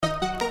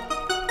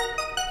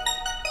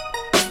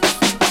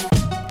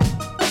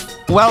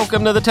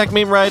Welcome to the Tech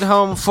Meme Ride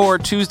Home for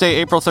Tuesday,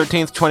 April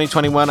 13th,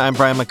 2021. I'm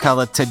Brian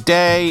McCullough.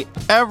 Today,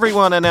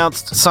 everyone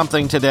announced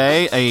something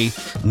today. A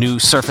new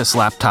Surface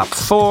Laptop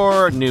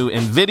 4, new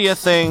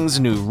NVIDIA things,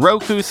 new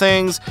Roku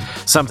things,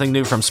 something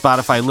new from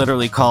Spotify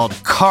literally called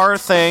Car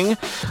Thing.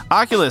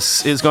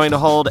 Oculus is going to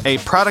hold a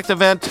product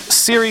event,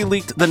 Siri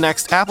leaked the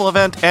next Apple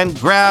event, and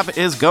Grab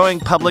is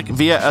going public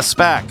via a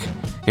SPAC.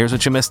 Here's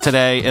what you missed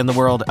today in the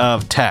world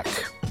of tech.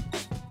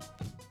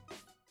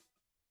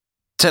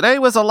 Today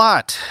was a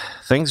lot.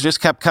 Things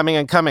just kept coming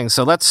and coming.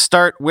 So let's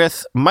start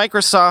with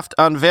Microsoft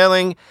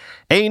unveiling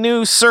a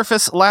new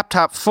Surface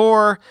Laptop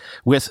 4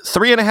 with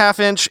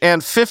 3.5-inch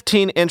and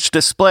 15-inch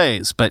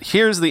displays. But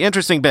here's the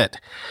interesting bit.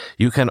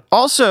 You can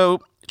also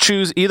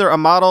choose either a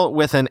model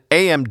with an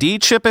AMD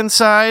chip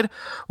inside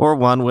or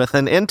one with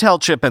an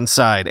Intel chip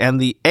inside. And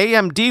the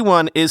AMD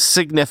one is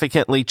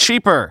significantly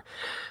cheaper.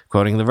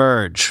 Quoting The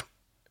Verge.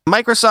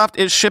 Microsoft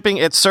is shipping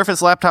its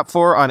Surface Laptop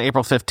 4 on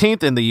April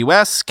 15th in the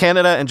US,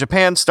 Canada, and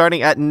Japan,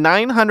 starting at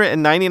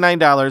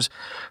 $999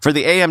 for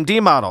the AMD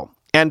model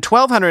and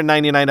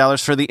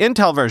 $1,299 for the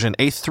Intel version,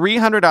 a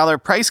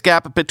 $300 price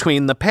gap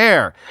between the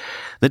pair.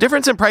 The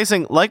difference in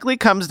pricing likely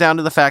comes down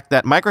to the fact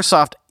that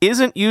Microsoft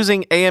isn't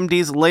using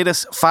AMD's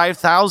latest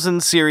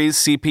 5000 series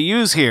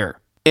CPUs here.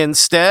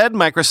 Instead,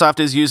 Microsoft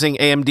is using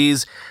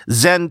AMD's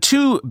Zen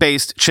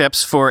 2-based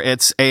chips for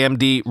its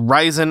AMD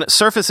Ryzen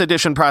Surface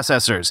Edition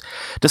processors.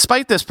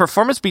 Despite this,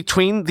 performance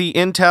between the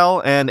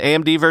Intel and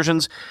AMD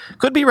versions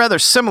could be rather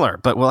similar,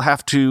 but we'll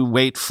have to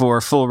wait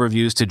for full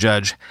reviews to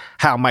judge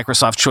how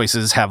Microsoft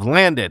choices have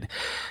landed.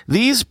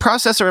 These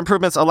processor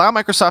improvements allow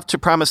Microsoft to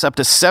promise up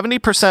to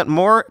 70%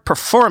 more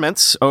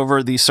performance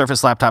over the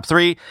Surface Laptop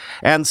 3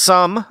 and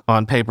some,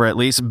 on paper at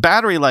least,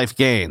 battery life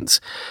gains.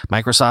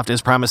 Microsoft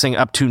is promising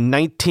up to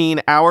 19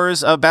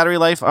 hours of battery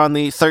life on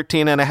the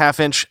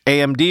 13.5-inch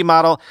AMD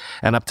model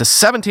and up to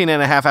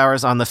 17.5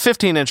 hours on the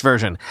 15-inch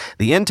version.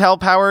 The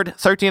Intel-powered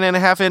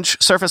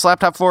 13.5-inch Surface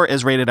Laptop 4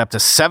 is rated up to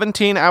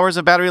 17 hours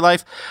of battery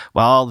life,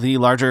 while the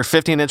larger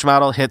 15-inch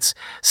model hits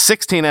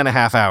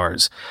 16.5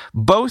 hours.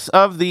 Both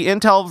of the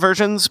Intel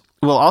versions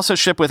will also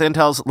ship with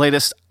Intel's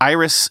latest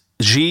Iris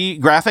G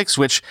graphics,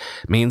 which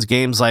means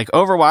games like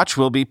Overwatch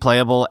will be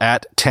playable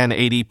at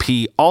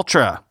 1080p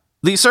Ultra.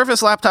 The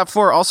Surface Laptop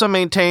 4 also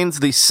maintains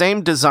the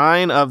same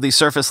design of the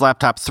Surface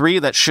Laptop 3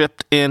 that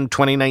shipped in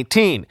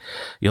 2019.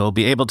 You'll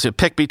be able to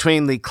pick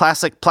between the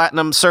classic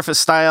platinum Surface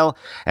style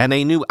and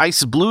a new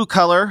ice blue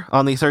color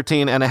on the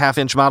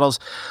 13.5-inch models,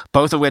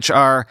 both of which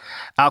are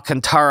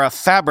Alcantara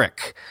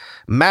fabric.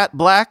 Matte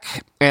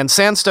black and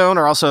sandstone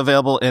are also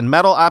available in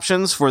metal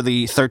options for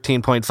the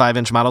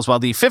 13.5-inch models, while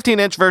the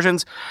 15-inch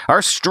versions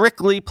are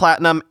strictly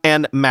platinum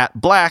and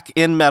matte black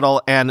in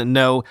metal and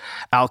no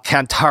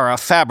Alcantara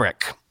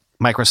fabric.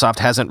 Microsoft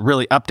hasn't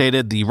really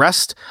updated the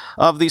rest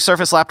of the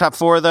Surface Laptop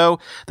 4, though.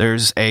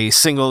 There's a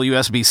single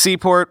USB-C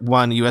port,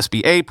 one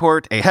USB-A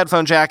port, a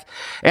headphone jack,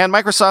 and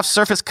Microsoft's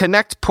Surface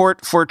Connect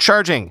port for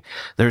charging.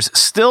 There's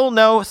still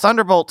no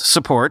Thunderbolt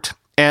support,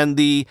 and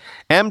the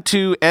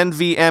M2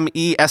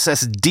 NVMe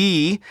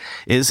SSD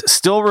is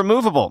still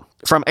removable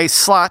from a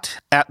slot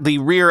at the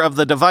rear of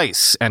the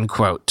device, end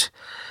quote.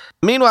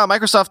 Meanwhile,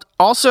 Microsoft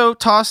also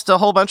tossed a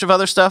whole bunch of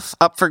other stuff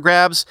up for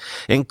grabs,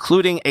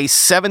 including a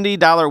 $70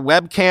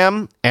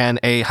 webcam and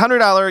a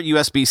 $100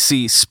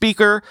 USB-C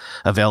speaker,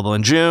 available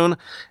in June,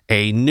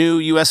 a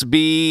new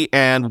USB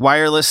and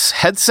wireless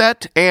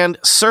headset, and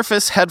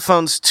Surface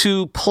Headphones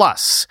 2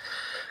 Plus.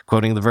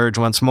 Quoting The Verge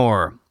once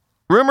more.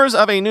 Rumors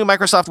of a new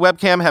Microsoft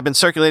webcam have been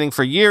circulating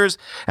for years,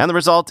 and the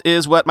result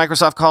is what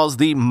Microsoft calls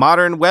the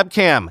modern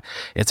webcam.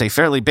 It's a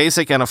fairly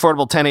basic and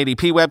affordable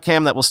 1080p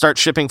webcam that will start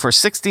shipping for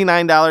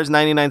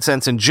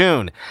 $69.99 in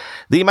June.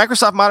 The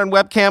Microsoft Modern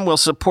Webcam will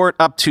support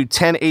up to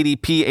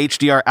 1080p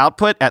HDR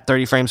output at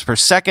 30 frames per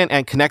second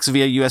and connects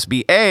via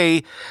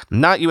USB-A,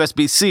 not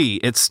USB-C.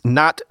 It's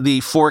not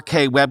the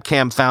 4K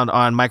webcam found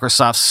on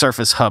Microsoft's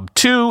Surface Hub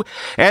 2,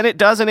 and it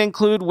doesn't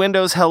include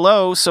Windows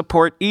Hello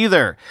support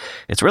either.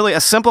 It's really a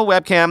simple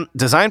webcam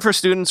designed for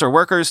students or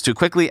workers to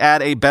quickly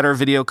add a better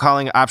video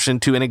calling option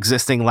to an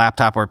existing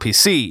laptop or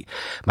PC.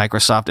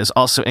 Microsoft is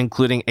also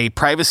including a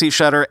privacy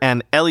shutter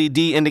and LED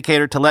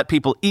indicator to let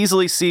people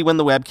easily see when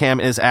the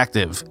webcam is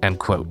active, end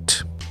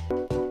quote.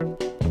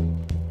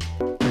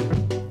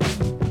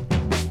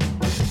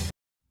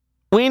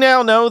 We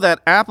now know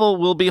that Apple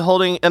will be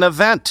holding an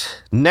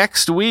event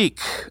next week,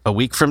 a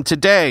week from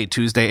today,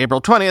 Tuesday, April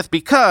 20th,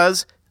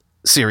 because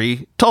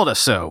Siri told us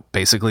so.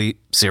 Basically,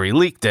 Siri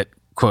leaked it.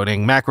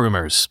 Quoting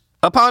MacRumors.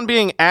 Upon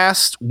being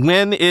asked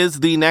when is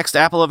the next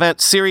Apple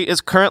event, Siri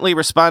is currently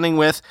responding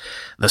with,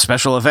 the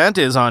special event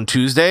is on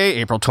Tuesday,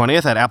 April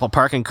 20th at Apple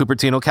Park in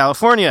Cupertino,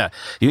 California.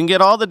 You can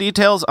get all the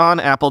details on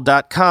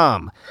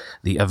apple.com.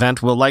 The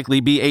event will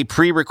likely be a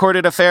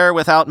pre-recorded affair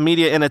without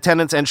media in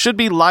attendance and should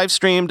be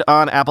live-streamed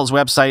on Apple's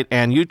website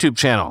and YouTube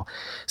channel.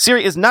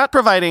 Siri is not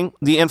providing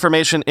the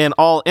information in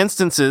all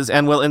instances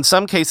and will in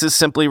some cases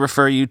simply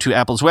refer you to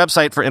Apple's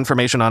website for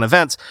information on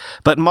events,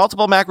 but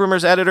multiple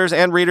MacRumors editors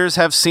and readers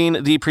have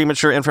seen the premature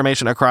premature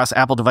information across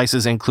Apple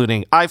devices,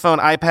 including iPhone,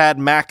 iPad,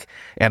 Mac,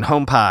 and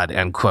HomePod,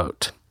 end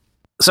quote.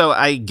 So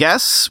I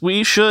guess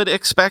we should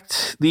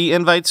expect the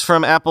invites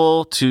from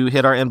Apple to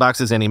hit our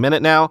inboxes any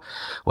minute now.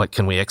 What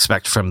can we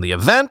expect from the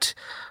event?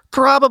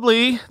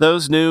 Probably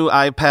those new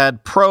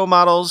iPad Pro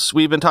models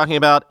we've been talking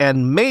about,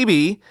 and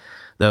maybe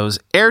those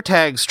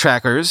AirTags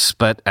trackers.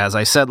 But as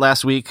I said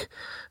last week,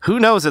 who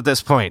knows at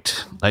this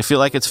point? I feel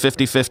like it's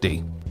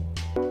 50-50.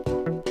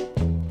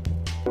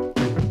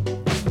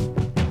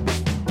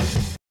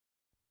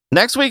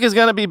 Next week is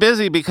going to be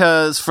busy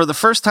because for the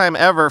first time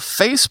ever,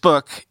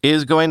 Facebook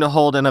is going to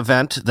hold an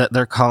event that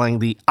they're calling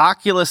the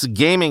Oculus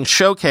Gaming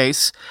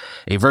Showcase,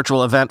 a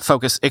virtual event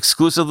focused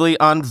exclusively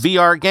on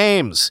VR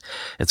games.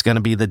 It's going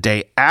to be the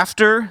day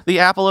after the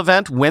Apple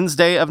event,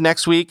 Wednesday of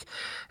next week,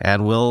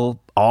 and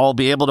we'll all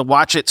be able to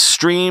watch it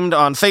streamed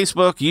on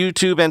Facebook,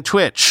 YouTube, and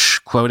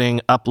Twitch,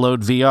 quoting Upload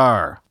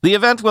VR. The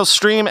event will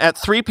stream at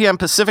 3 p.m.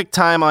 Pacific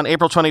time on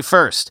April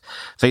 21st.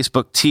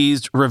 Facebook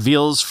teased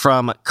reveals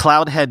from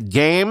Cloudhead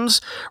Games,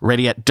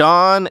 Ready at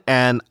Dawn,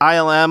 and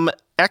ILM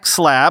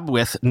X-Lab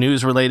with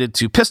news related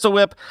to Pistol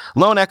Whip,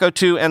 Lone Echo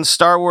 2, and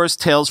Star Wars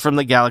Tales from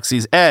the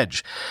Galaxy's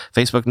Edge.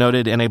 Facebook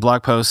noted in a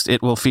blog post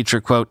it will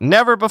feature, quote,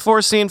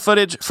 never-before-seen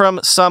footage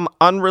from some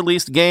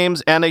unreleased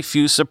games and a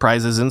few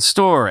surprises in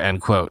store,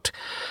 end quote.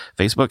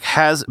 Facebook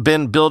has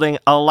been building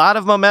a lot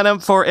of momentum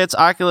for its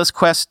Oculus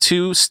Quest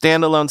 2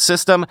 standalone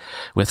system,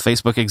 with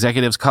Facebook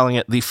executives calling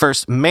it the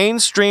first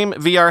mainstream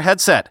VR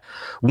headset.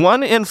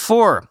 1 in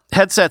 4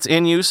 headsets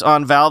in use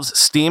on Valve's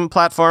Steam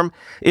platform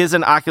is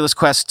an Oculus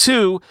Quest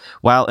 2,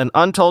 while an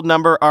untold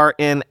number are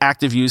in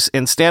active use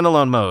in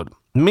standalone mode.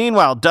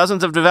 Meanwhile,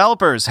 dozens of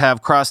developers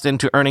have crossed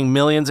into earning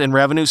millions in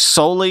revenue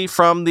solely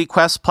from the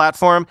Quest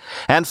platform,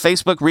 and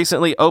Facebook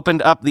recently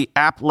opened up the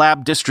App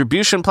Lab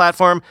distribution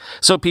platform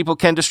so people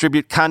can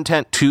distribute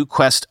content to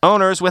Quest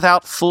owners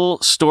without full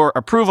store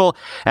approval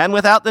and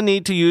without the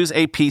need to use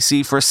a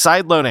PC for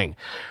sideloading.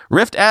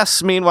 Rift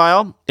S,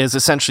 meanwhile, is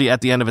essentially at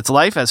the end of its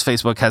life as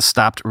Facebook has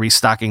stopped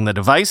restocking the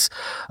device.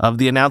 Of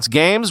the announced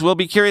games, we'll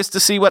be curious to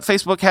see what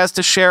Facebook has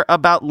to share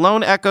about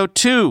Lone Echo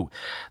 2.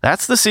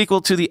 That's the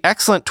sequel to the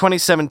excellent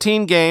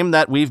 2017 game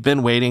that we've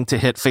been waiting to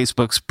hit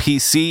Facebook's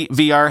PC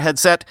VR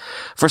headset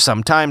for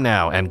some time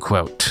now, end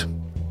quote.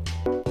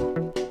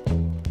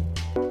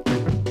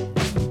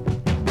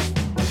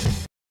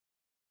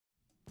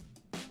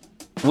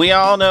 We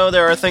all know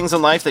there are things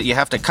in life that you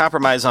have to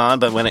compromise on,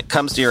 but when it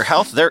comes to your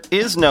health, there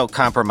is no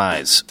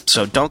compromise.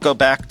 So don't go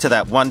back to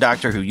that one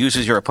doctor who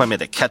uses your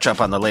appointment to catch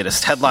up on the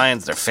latest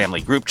headlines, their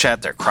family group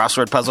chat, their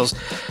crossword puzzles,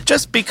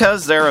 just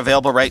because they're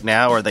available right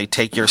now or they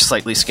take your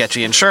slightly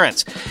sketchy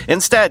insurance.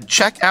 Instead,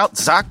 check out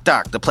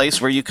ZocDoc, the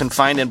place where you can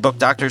find and book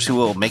doctors who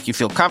will make you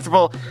feel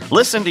comfortable,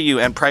 listen to you,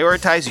 and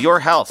prioritize your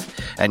health.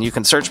 And you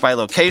can search by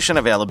location,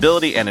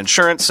 availability, and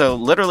insurance, so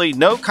literally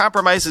no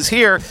compromises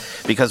here,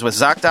 because with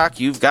ZocDoc,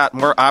 you've got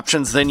more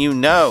options than you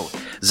know.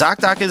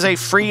 ZocDoc is a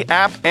free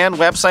app and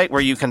website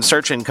where you can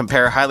search and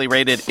compare highly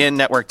rated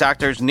in-network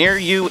doctors near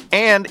you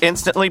and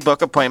instantly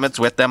book appointments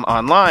with them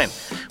online.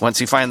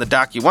 Once you find the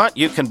doc you want,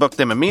 you can book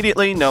them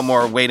immediately. No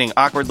more waiting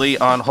awkwardly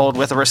on hold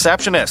with a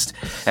receptionist.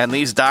 And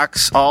these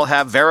docs all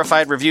have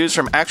verified reviews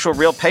from actual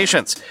real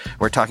patients.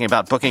 We're talking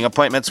about booking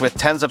appointments with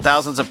tens of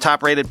thousands of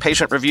top-rated,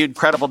 patient-reviewed,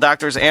 credible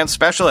doctors and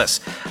specialists.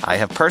 I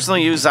have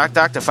personally used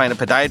ZocDoc to find a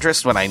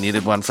podiatrist when I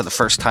needed one for the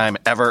first time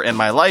ever in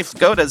my life.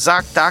 Go to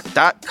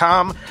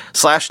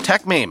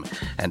ZocDoc.com/TechMeme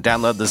and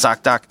download the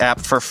ZocDoc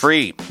app for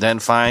free. Then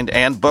find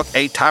and book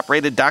a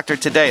top-rated doctor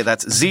today.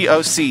 That's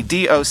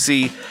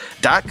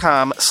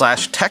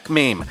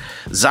ZocDoc.com/TechMeme.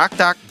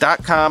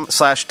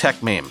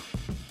 ZocDoc.com/TechMeme.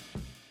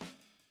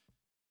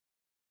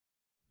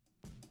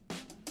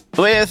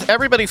 With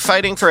everybody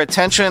fighting for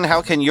attention,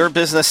 how can your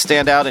business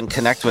stand out and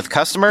connect with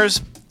customers?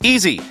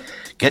 Easy.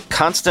 Get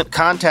Constant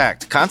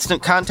Contact.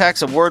 Constant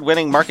Contact's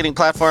award-winning marketing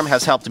platform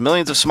has helped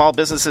millions of small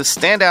businesses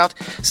stand out,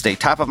 stay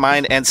top of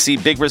mind, and see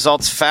big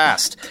results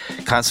fast.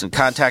 Constant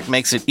Contact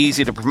makes it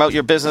easy to promote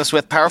your business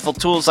with powerful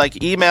tools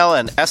like email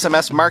and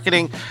SMS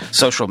marketing,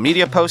 social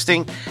media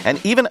posting, and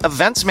even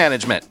events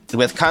management.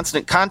 With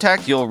Constant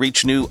Contact, you'll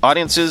reach new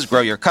audiences,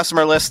 grow your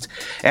customer list,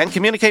 and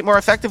communicate more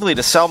effectively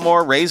to sell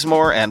more, raise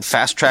more, and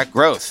fast-track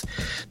growth.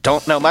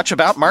 Don't know much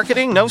about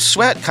marketing? No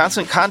sweat.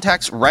 Constant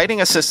Contact's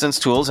writing assistance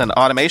tools and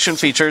automation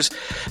features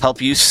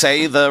help you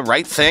say the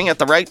right thing at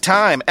the right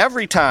time,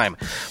 every time.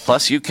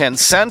 Plus, you can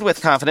send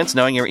with confidence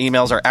knowing your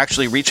emails are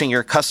actually reaching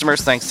your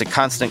customers thanks to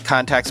Constant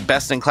Contact's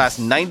best-in-class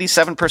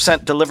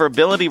 97%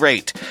 deliverability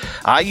rate.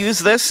 I use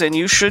this, and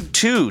you should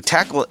too.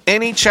 Tackle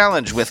any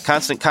challenge with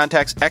Constant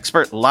Contact's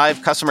expert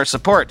live customer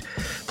support.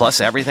 Plus,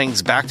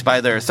 everything's backed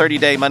by their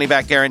 30-day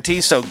money-back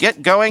guarantee, so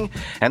get going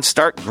and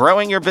start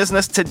growing your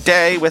business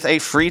today with a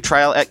free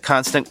trial at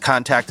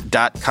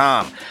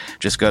ConstantContact.com.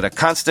 Just go to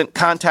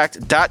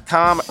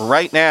ConstantContact.com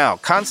right now.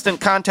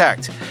 Constant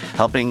Contact,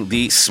 helping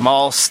the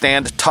small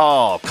stand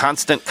tall.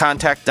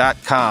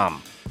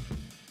 ConstantContact.com.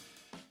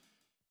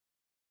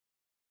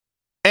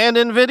 And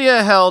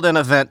NVIDIA held an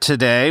event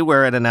today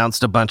where it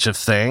announced a bunch of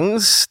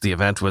things. The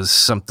event was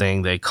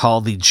something they call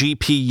the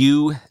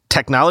GPU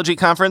Technology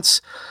Conference.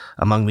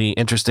 Among the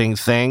interesting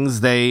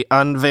things, they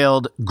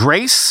unveiled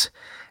Grace,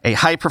 a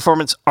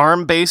high-performance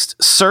ARM-based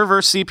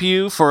server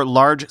CPU for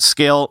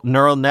large-scale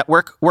neural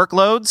network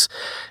workloads,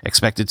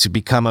 expected to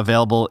become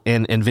available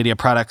in NVIDIA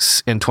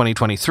products in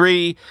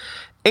 2023.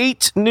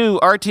 8 new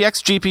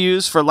RTX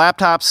GPUs for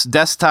laptops,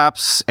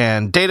 desktops,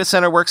 and data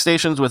center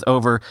workstations with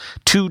over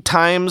 2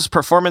 times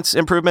performance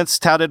improvements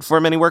touted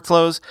for many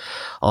workflows.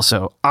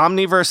 Also,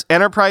 Omniverse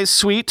Enterprise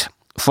Suite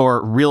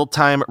for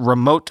real-time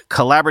remote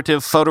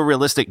collaborative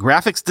photorealistic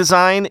graphics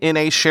design in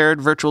a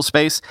shared virtual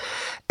space.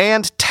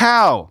 And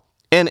Tau,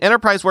 an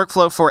enterprise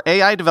workflow for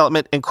AI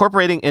development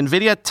incorporating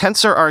NVIDIA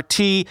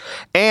TensorRT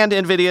and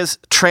NVIDIA's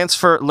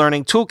Transfer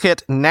Learning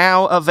Toolkit,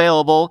 now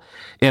available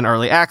in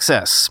early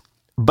access.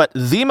 But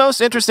the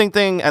most interesting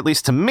thing, at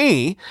least to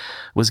me,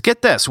 was,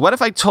 get this, what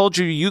if I told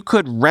you you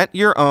could rent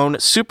your own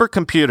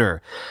supercomputer?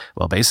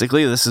 Well,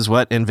 basically, this is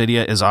what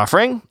NVIDIA is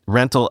offering.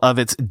 Rental of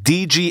its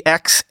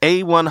DGX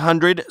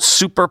A100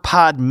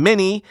 SuperPod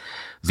Mini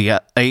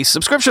via a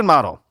subscription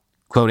model.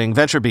 Quoting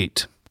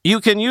VentureBeat. You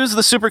can use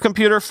the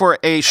supercomputer for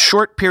a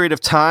short period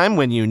of time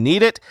when you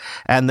need it,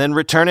 and then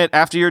return it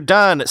after you're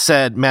done,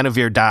 said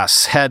Manuvir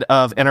Das, head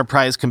of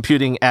enterprise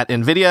computing at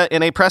NVIDIA,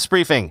 in a press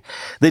briefing.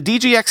 The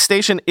DGX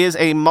Station is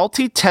a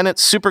multi-tenant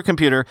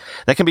supercomputer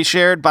that can be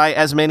shared by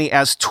as many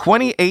as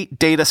 28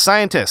 data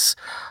scientists.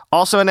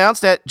 Also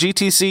announced at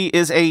GTC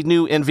is a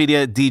new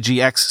NVIDIA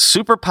DGX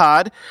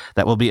SuperPod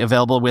that will be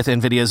available with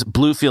NVIDIA's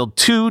Bluefield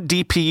 2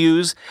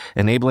 DPUs,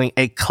 enabling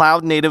a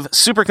cloud-native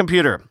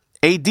supercomputer.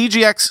 A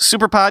DGX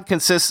SuperPod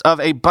consists of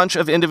a bunch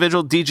of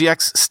individual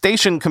DGX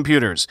station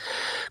computers.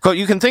 Quote,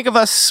 you can think of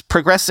us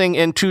progressing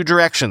in 2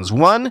 directions.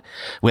 One,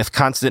 with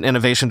constant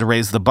innovation to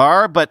raise the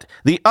bar, but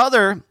the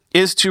other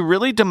is to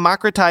really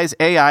democratize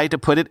AI to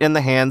put it in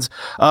the hands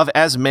of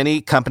as many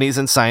companies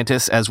and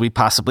scientists as we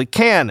possibly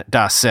can,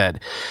 Das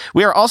said.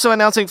 We are also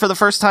announcing for the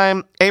first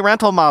time a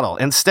rental model.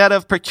 Instead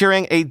of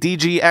procuring a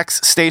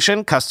DGX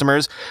station,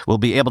 customers will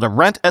be able to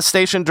rent a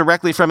station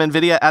directly from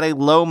NVIDIA at a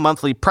low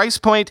monthly price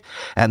point,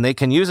 and they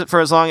can use it for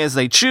as long as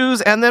they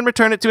choose and then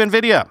return it to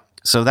NVIDIA.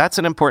 So that's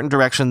an important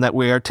direction that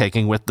we are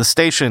taking with the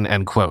station,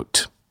 end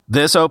quote.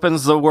 This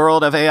opens the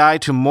world of AI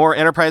to more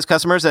enterprise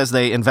customers as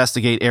they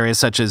investigate areas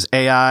such as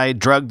AI,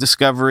 drug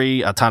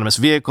discovery, autonomous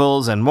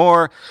vehicles, and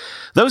more.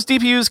 Those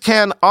DPUs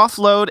can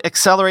offload,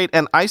 accelerate,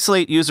 and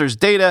isolate users'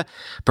 data,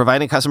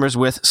 providing customers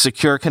with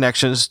secure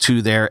connections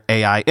to their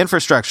AI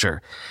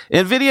infrastructure.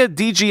 NVIDIA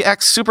DGX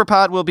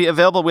SuperPod will be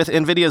available with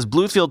NVIDIA's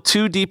Bluefield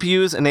 2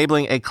 DPUs,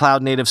 enabling a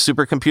cloud-native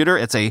supercomputer.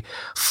 It's a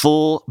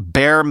full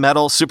bare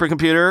metal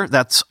supercomputer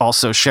that's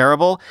also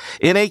shareable.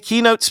 In a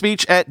keynote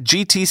speech at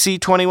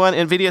GTC 21,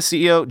 NVIDIA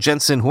CEO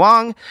Jensen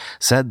Huang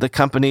said the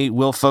company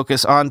will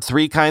focus on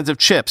 3 kinds of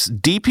chips: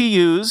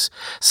 DPUs,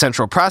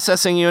 central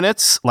processing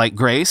units like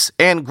Grace,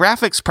 and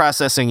graphics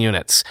processing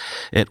units.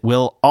 It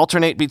will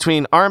alternate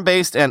between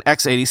ARM-based and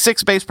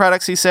x86-based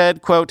products, he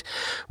said. Quote,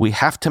 we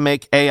have to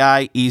make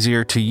AI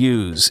easier to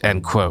use,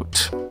 end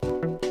quote.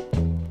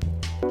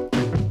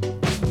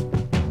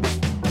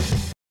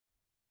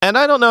 And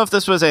I don't know if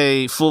this was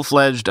a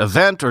full-fledged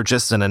event or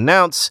just an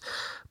announce,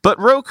 but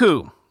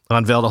Roku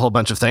unveiled a whole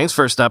bunch of things.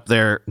 First up,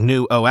 their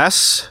new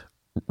OS.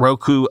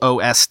 Roku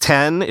OS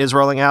 10 is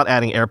rolling out,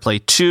 adding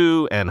AirPlay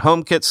 2 and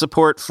HomeKit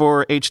support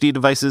for HD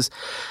devices.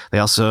 They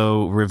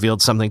also revealed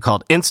something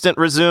called Instant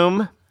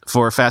Resume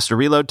for faster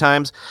reload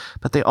times,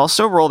 but they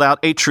also rolled out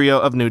a trio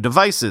of new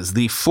devices: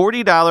 the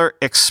 $40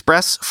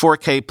 Express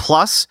 4K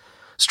Plus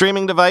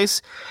streaming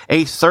device,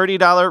 a $30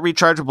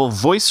 rechargeable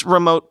Voice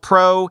Remote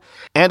Pro,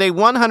 and a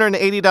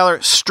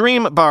 $180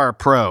 Stream Bar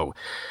Pro.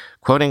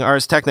 Quoting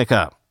Ars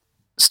Technica,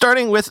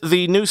 starting with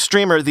the new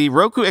streamer, the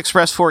Roku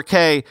Express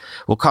 4K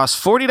will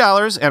cost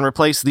 $40 and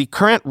replace the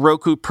current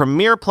Roku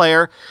Premier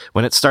Player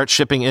when it starts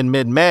shipping in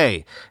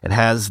mid-May. It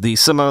has the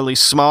similarly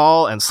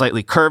small and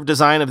slightly curved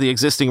design of the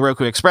existing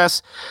Roku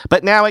Express,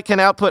 but now it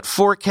can output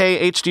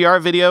 4K HDR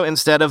video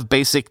instead of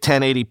basic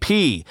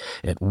 1080p.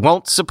 It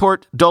won't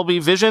support Dolby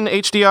Vision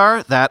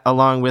HDR. That,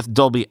 along with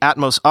Dolby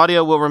Atmos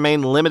audio, will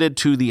remain limited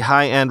to the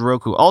high-end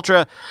Roku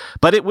Ultra,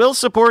 but it will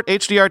support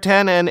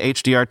HDR10 and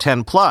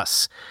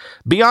HDR10+.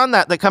 Beyond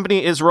that, the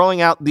company is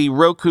rolling out the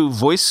Roku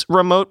Voice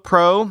Remote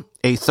Pro,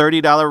 a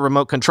 $30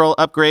 remote control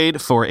upgrade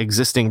for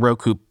existing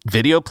Roku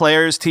video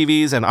players,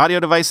 TVs, and audio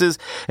devices.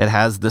 It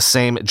has the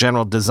same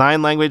general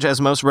design language as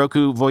most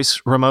Roku voice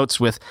remotes,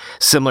 with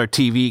similar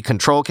TV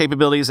control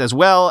capabilities, as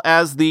well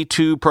as the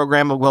 2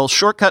 programmable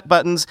shortcut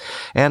buttons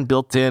and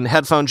built-in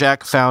headphone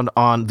jack found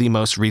on the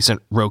most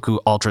recent Roku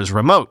Ultra's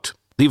remote.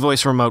 The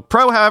Voice Remote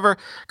Pro, however,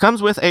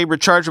 comes with a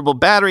rechargeable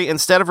battery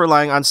instead of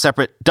relying on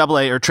separate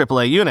AA or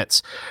AAA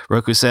units.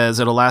 Roku says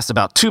it'll last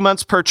about 2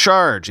 months per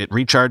charge. It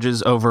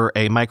recharges over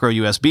a micro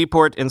USB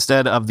port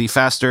instead of the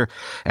faster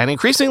and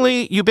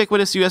increasingly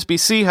ubiquitous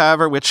USB-C,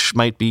 however, which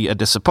might be a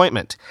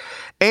disappointment.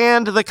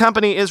 And the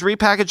company is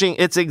repackaging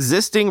its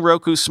existing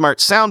Roku Smart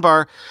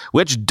Soundbar,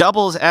 which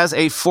doubles as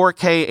a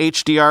 4K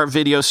HDR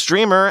video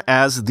streamer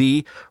as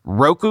the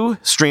Roku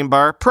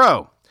Streambar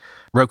Pro.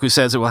 Roku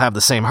says it will have the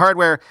same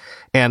hardware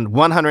and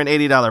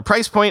 $180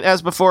 price point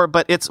as before,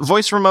 but its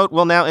voice remote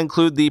will now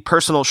include the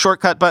personal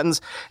shortcut buttons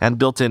and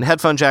built-in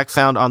headphone jack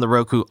found on the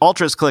Roku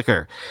Ultra's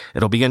clicker.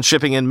 It'll begin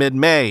shipping in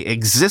mid-May.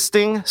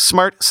 Existing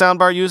smart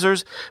soundbar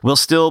users will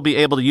still be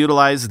able to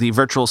utilize the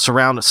virtual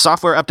surround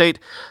software update,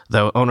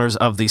 though owners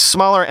of the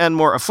smaller and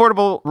more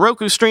affordable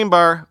Roku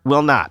Streambar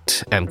will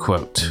not, end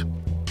quote.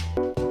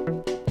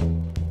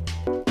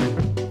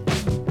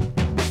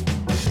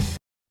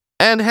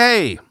 And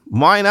hey,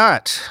 why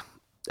not?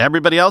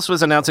 Everybody else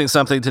was announcing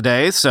something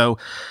today, so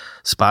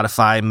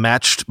Spotify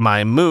matched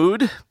my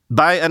mood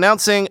by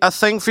announcing a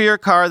thing for your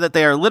car that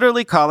they are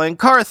literally calling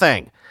Car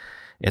Thing.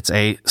 It's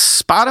a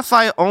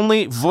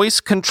Spotify-only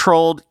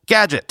voice-controlled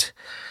gadget,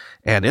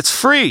 and it's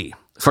free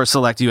for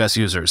select US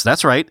users.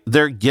 That's right,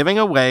 they're giving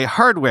away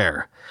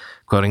hardware,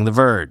 quoting The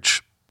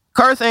Verge.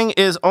 Car Thing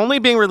is only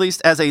being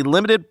released as a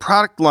limited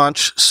product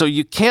launch, so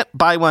you can't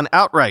buy one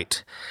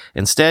outright.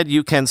 Instead,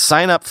 you can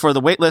sign up for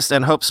the waitlist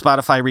and hope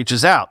Spotify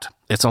reaches out.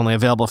 It's only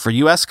available for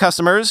US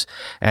customers,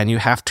 and you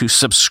have to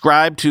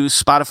subscribe to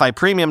Spotify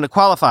Premium to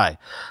qualify.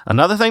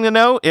 Another thing to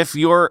know, if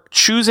you're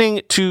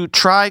choosing to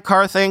try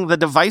Car Thing, the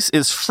device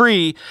is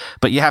free,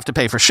 but you have to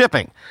pay for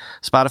shipping.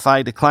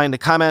 Spotify declined to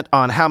comment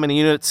on how many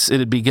units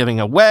it'd be giving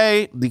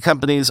away. The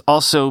company's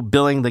also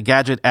billing the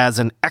gadget as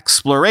an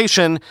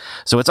exploration,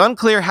 so it's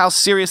unclear how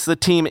serious the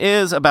team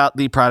is about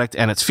the product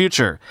and its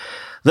future.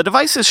 The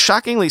device is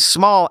shockingly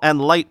small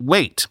and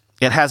lightweight.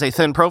 It has a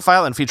thin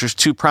profile and features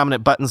 2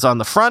 prominent buttons on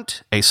the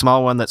front, a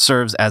small one that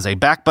serves as a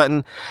back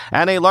button,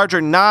 and a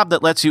larger knob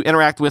that lets you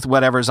interact with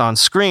whatever's on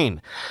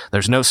screen.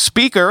 There's no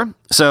speaker,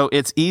 so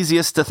it's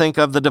easiest to think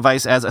of the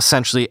device as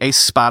essentially a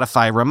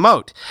Spotify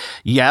remote.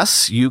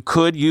 Yes, you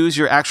could use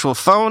your actual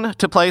phone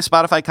to play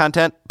Spotify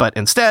content, but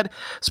instead,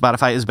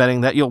 Spotify is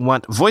betting that you'll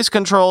want voice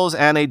controls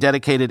and a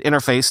dedicated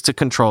interface to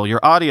control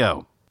your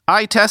audio.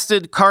 I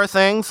tested Car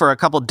Thing for a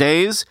couple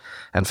days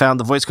and found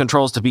the voice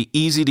controls to be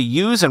easy to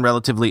use and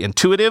relatively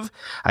intuitive.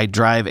 I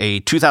drive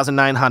a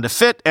 2009 Honda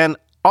Fit and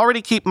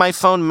already keep my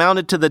phone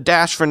mounted to the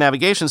dash for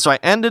navigation, so I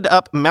ended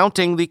up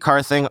mounting the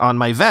Car Thing on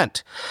my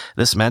vent.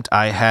 This meant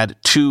I had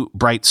 2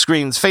 bright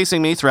screens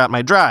facing me throughout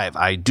my drive.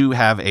 I do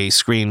have a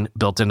screen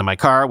built into my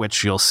car,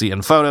 which you'll see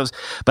in photos,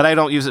 but I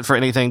don't use it for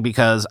anything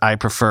because I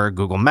prefer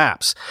Google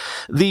Maps.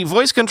 The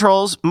voice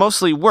controls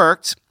mostly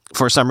worked.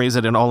 For some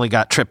reason, it only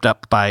got tripped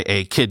up by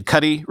a Kid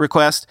Cudi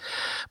request.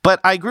 But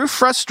I grew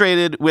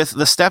frustrated with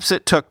the steps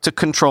it took to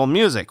control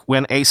music.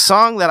 When a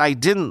song that I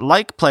didn't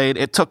like played,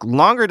 it took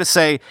longer to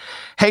say,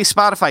 "Hey,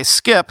 Spotify,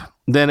 skip,"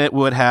 than it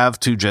would have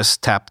to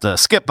just tap the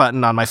skip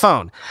button on my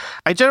phone.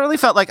 I generally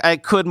felt like I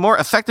could more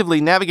effectively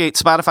navigate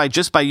Spotify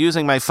just by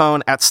using my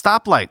phone at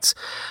stoplights.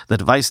 The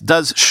device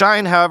does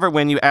shine, however,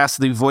 when you ask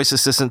the voice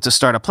assistant to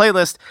start a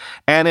playlist,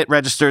 and it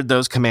registered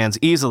those commands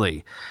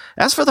easily.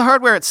 As for the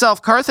hardware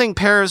itself, Car Thing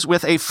pairs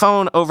with a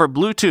phone over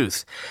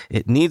Bluetooth.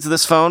 It needs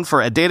this phone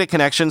for a data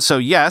connection, so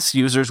yes,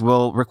 users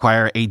will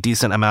require a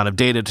decent amount of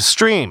data to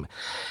stream.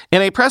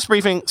 In a press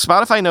briefing,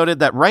 Spotify noted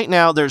that right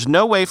now there's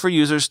no way for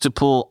users to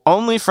pull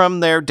only from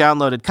their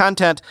downloaded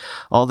content,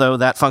 although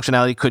that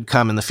functionality could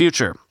come in the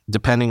future.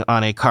 Depending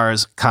on a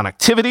car's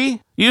connectivity,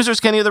 users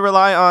can either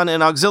rely on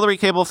an auxiliary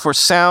cable for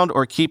sound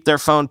or keep their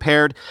phone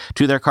paired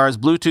to their car's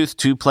Bluetooth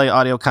to play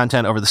audio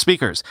content over the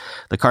speakers.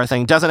 The Car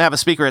Thing doesn't have a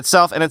speaker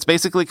itself, and it's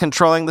basically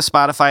controlling the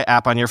Spotify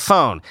app on your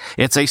phone.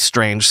 It's a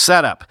strange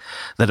setup.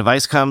 The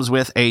device comes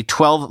with a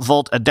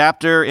 12-volt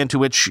adapter into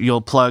which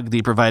you'll plug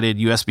the provided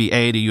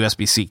USB-A to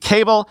USB-C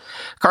cable.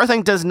 Car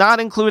Thing does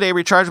not include a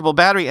rechargeable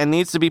battery and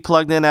needs to be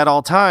plugged in at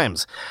all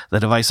times.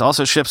 The device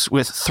also ships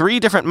with 3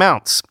 different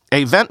mounts: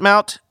 a vent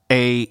mount,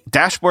 a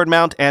dashboard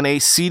mount, and a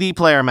CD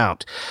player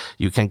mount.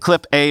 You can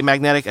clip a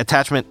magnetic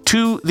attachment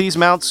to these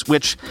mounts,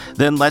 which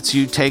then lets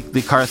you take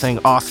the Car Thing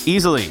off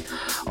easily.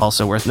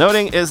 Also worth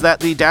noting is that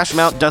the dash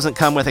mount doesn't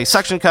come with a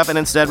suction cup and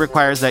instead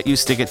requires that you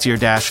stick it to your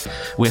dash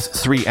with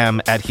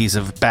 3M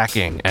adhesive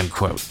backing, end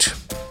quote.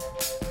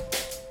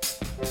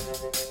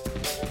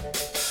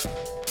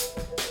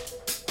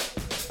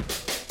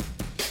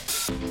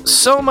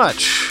 So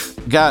much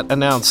got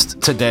announced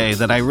today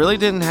that I really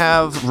didn't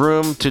have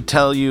room to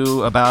tell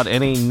you about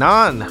any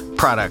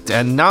non-product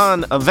and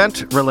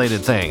non-event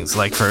related things.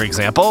 Like, for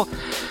example,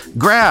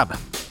 Grab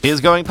is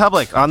going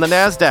public on the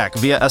NASDAQ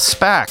via a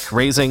SPAC,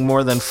 raising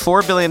more than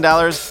 $4 billion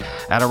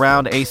at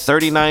around a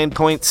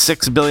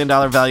 $39.6 billion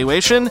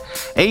valuation,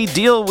 a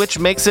deal which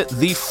makes it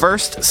the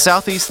first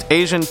Southeast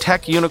Asian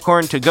tech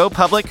unicorn to go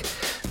public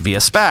via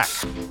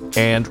SPAC.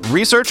 And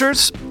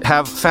researchers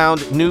have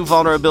found new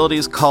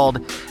vulnerabilities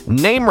called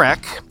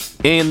NameWreck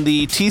in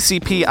the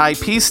TCP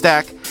IP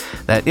stack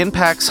that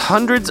impacts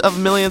hundreds of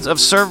millions of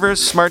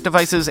servers, smart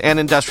devices, and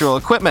industrial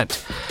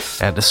equipment.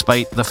 And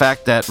despite the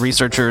fact that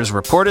researchers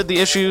reported the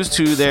issues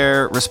to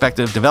their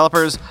respective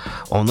developers,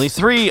 only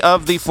 3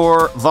 of the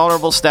 4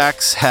 vulnerable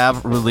stacks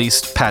have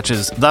released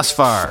patches thus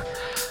far.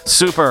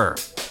 Super.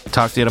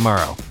 Talk to you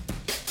tomorrow.